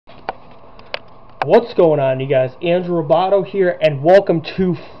What's going on, you guys? Andrew Roboto here, and welcome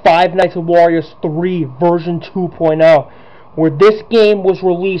to Five Nights at Wario's 3 version 2.0, where this game was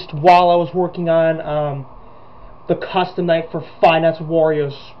released while I was working on the custom night for Five Nights at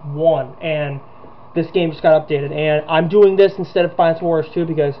Wario's 1, and this game just got updated. And I'm doing this instead of Five Nights at Wario's 2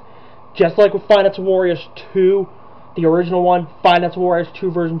 because, just like with Five Nights at Wario's 2, the original one, Five Nights at Wario's 2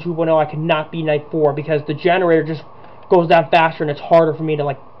 version 2.0, I cannot beat Night 4 because the generator just goes down faster and it's harder for me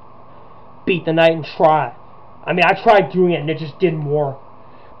to, beat the night and try. I mean, I tried doing it and it just didn't work.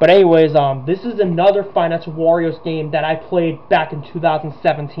 But anyways, this is another Five Nights at Wario's game that I played back in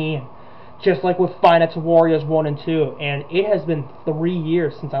 2017. Just like with Five Nights at Wario's 1 and 2. And it has been 3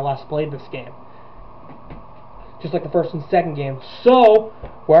 years since I last played this game. Just like the first and second game. So,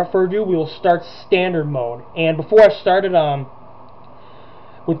 without further ado, we will start standard mode. And before I started,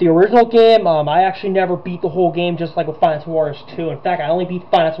 with the original game, I actually never beat the whole game, just like with Five Nights at Wario's 2. In fact, I only beat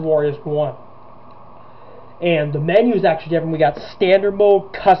Five Nights at Wario's 1. And the menu is actually different. We got standard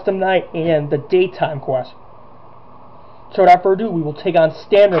mode, custom night, and the daytime quest. So without further ado, we will take on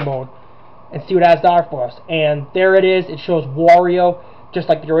standard mode and see what it has to offer for us. And there it is. It shows Wario, just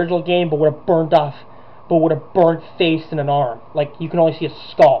like the original game, but with a burnt face and an arm. Like, you can only see a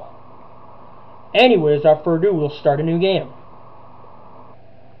skull. Anyways, without further ado, we'll start a new game.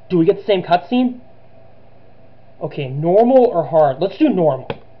 Do we get the same cutscene? Okay, normal or hard? Let's do normal.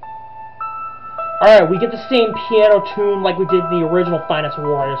 Alright, we get the same piano tune like we did in the original Five Nights at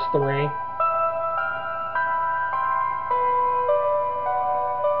Wario's 3.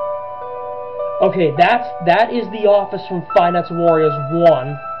 Okay, that is the office from Five Nights at Wario's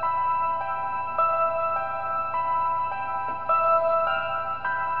 1.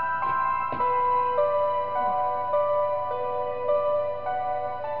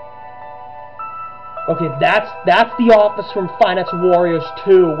 Okay, that's the office from Five Nights at Wario's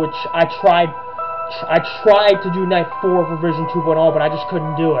 2, which I tried to do Night 4 for version 2.0, but I just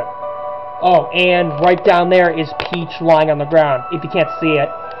couldn't do it. Oh, and right down there is Peach lying on the ground, if you can't see it.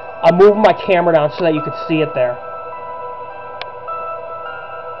 I'm moving my camera down so that you can see it there.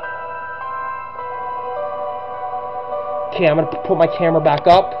 Okay, I'm going to put my camera back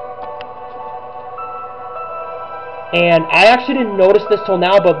up. And I actually didn't notice this till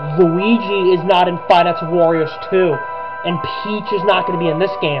now, but Luigi is not in Five Nights at Wario's 2. And Peach is not going to be in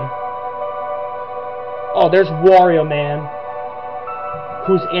this game. Oh, there's Wario Man,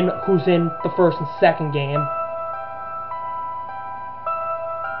 who's in the first and second game.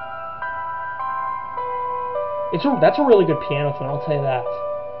 That's a really good piano tune, I'll tell you that.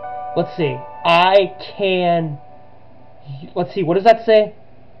 Let's see. Let's see, what does that say?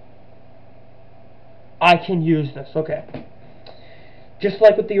 I can use this, okay. Just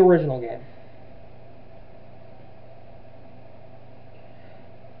like with the original game.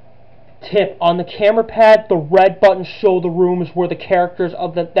 Tip, on the camera pad, the red buttons show the rooms where the characters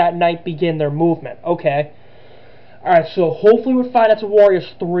of that night begin their movement. Okay. Alright, so hopefully with Five Nights at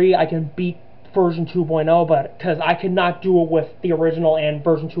Wario's 3, I can beat version 2.0, but because I could not do it with the original and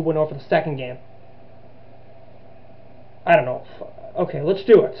version 2.0 for the second game. I don't know. Okay, let's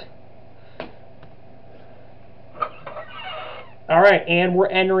do it. Alright, and we're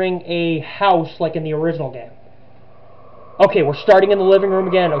entering a house like in the original game. Okay, we're starting in the living room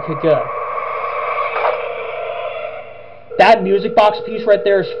again. Okay, good. That music box piece right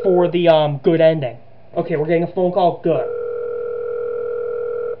there is for the good ending. Okay, we're getting a phone call. Good.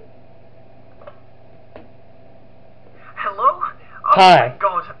 Hello? Oh, hi. My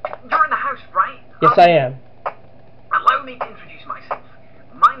God, you're in the house, right? Yes, I am. Allow me to introduce myself.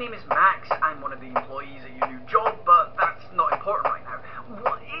 My name is Max. I'm one of the employees at your new job, but that's not important right now.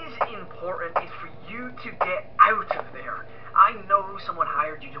 What is important is for you to get out of there. I know someone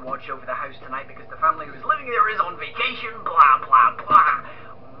hired you to watch over the house tonight because the family who's living there is on vacation, blah, blah, blah.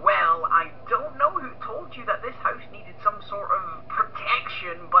 Well, I don't know who told you that this house needed some sort of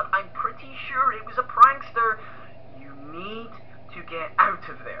protection, but I'm pretty sure it was a prankster. You need to get out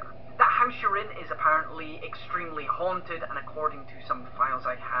of there. That house you're in is apparently extremely haunted, and according to some files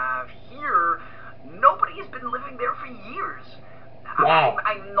I have here, nobody has been living there for years. Wow.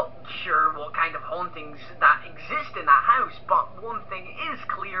 I'm not sure what kind of hauntings that exist in that house, but one thing is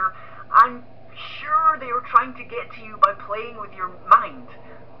clear. I'm sure they are trying to get to you by playing with your mind.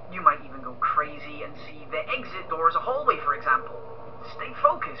 You might even go crazy and see the exit door as a hallway, for example. Stay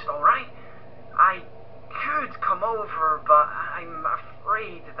focused, alright? I could come over, but I'm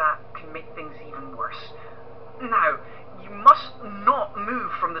afraid that can make things even worse. Now, you must not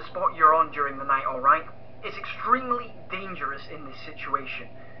move from the spot you're on during the night, alright? It's extremely dangerous in this situation.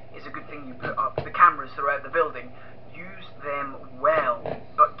 It's a good thing you put up the cameras throughout the building. Use them well,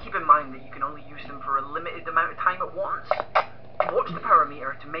 but keep in mind that you can only use them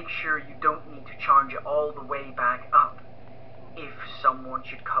make sure you don't need to charge it all the way back up. If someone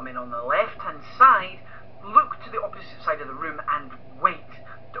should come in on the left-hand side, look to the opposite side of the room and wait.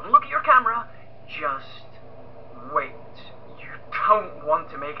 Don't look at your camera, just wait. You don't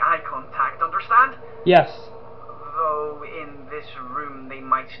want to make eye contact, understand? Yes. Though in this room they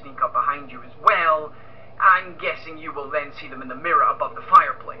might sneak up behind you as well. I'm guessing you will then see them in the mirror above the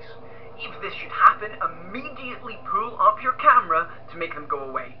fireplace. If this should happen, immediately pull up your camera to make them go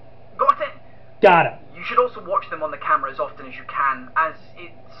away. Got it? Got it. You should also watch them on the camera as often as you can, as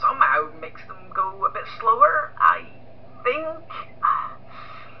it somehow makes them go a bit slower, I think.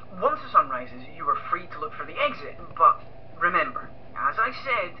 Once the sun rises, you are free to look for the exit, but remember, as I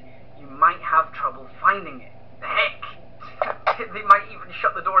said, you might have trouble finding it. Heck, they might even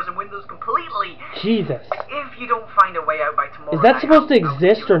shut the doors and windows completely. Jesus. If you don't find a way out by tomorrow Is that supposed to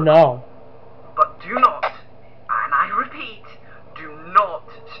exist or no? But do not, and I repeat, do not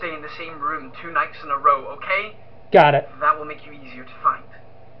stay in the same room 2 nights in a row, okay? Got it. That will make you easier to find.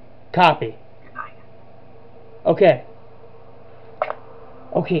 Copy. Good night. Okay.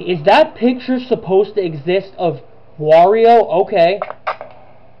 Okay, is that picture supposed to exist of Wario? Okay.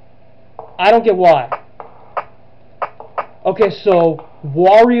 I don't get why. Okay, so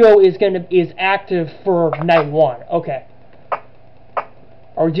Wario is active for night 1. Okay.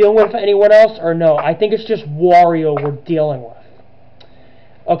 Are we dealing with anyone else or no? I think it's just Wario we're dealing with.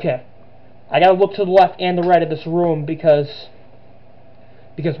 Okay. I gotta look to the left and the right of this room because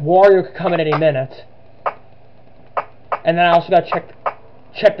Wario could come in any minute. And then I also gotta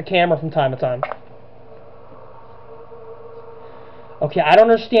check the camera from time to time. Okay, I don't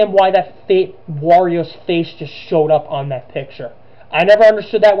understand why that Wario's face just showed up on that picture. I never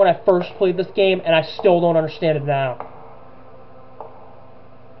understood that when I first played this game, and I still don't understand it now.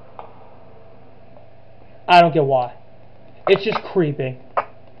 I don't get why. It's just creepy.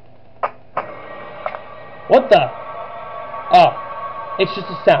 What the? Oh, it's just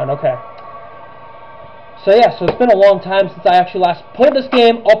a sound, okay. So yeah, so it's been a long time since I actually last played this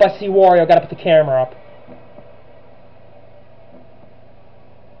game. Oh, I see Wario, gotta put the camera up.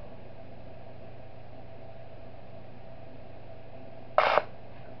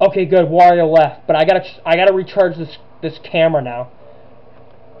 Okay, good. Wario left, but I gotta recharge this camera now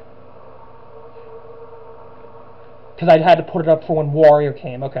because I had to put it up for when Wario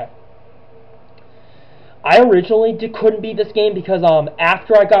came. Okay. I originally couldn't beat this game because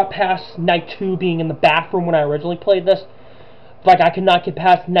after I got past night 2 being in the bathroom when I originally played this, like I could not get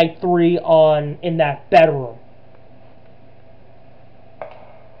past night 3 in that bedroom.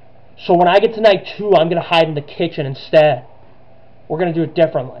 So when I get to night 2, I'm gonna hide in the kitchen instead. We're going to do it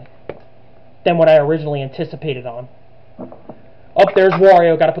differently than what I originally anticipated on. Oh, there's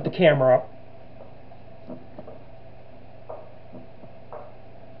Wario. Got to put the camera up.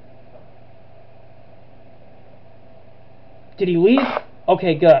 Did he leave?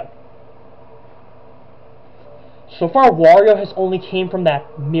 Okay, good. So far, Wario has only came from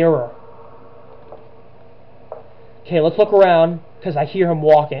that mirror. Okay, let's look around because I hear him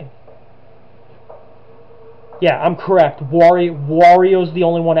walking. Yeah, I'm correct. Wario's the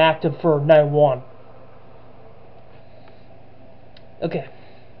only one active for night 1. Okay,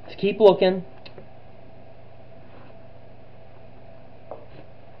 let's keep looking.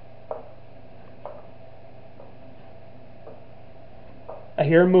 I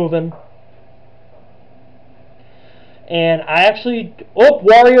hear him moving. And I actually... Oh,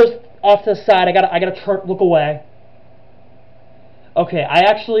 Wario's off to the side. I gotta look away. Okay, I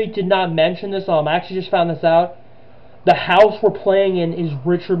actually did not mention this. I actually just found this out. The house we're playing in is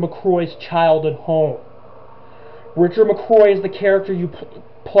Richard McCroy's childhood home. Richard McCroy is the character you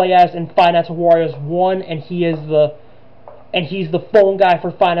play as in Five Nights at Wario's 1, and he's the phone guy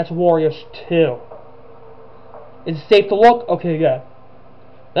for Five Nights at Wario's 2. Is it safe to look? Okay, good.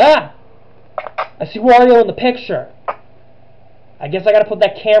 Ah! I see Wario in the picture. I guess I gotta put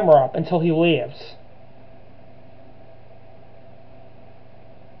that camera up until he leaves.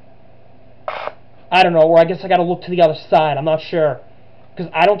 I don't know, or I guess I gotta look to the other side. I'm not sure.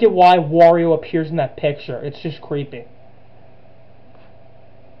 Because I don't get why Wario appears in that picture. It's just creepy.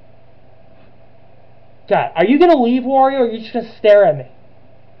 God, are you gonna leave, Wario, or are you just gonna stare at me?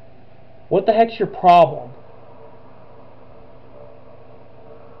 What the heck's your problem?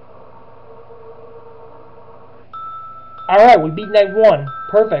 Alright, we beat night 1.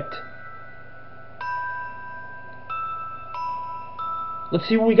 Perfect. Let's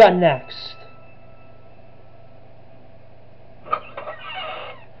see what we got next.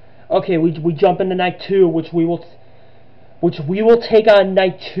 Okay, we jump into night 2, which we will take on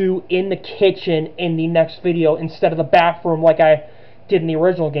night 2 in the kitchen in the next video instead of the bathroom like I did in the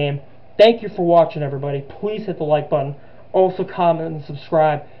original game. Thank you for watching, everybody. Please hit the like button. Also comment and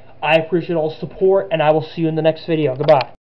subscribe. I appreciate all the support, and I will see you in the next video. Goodbye.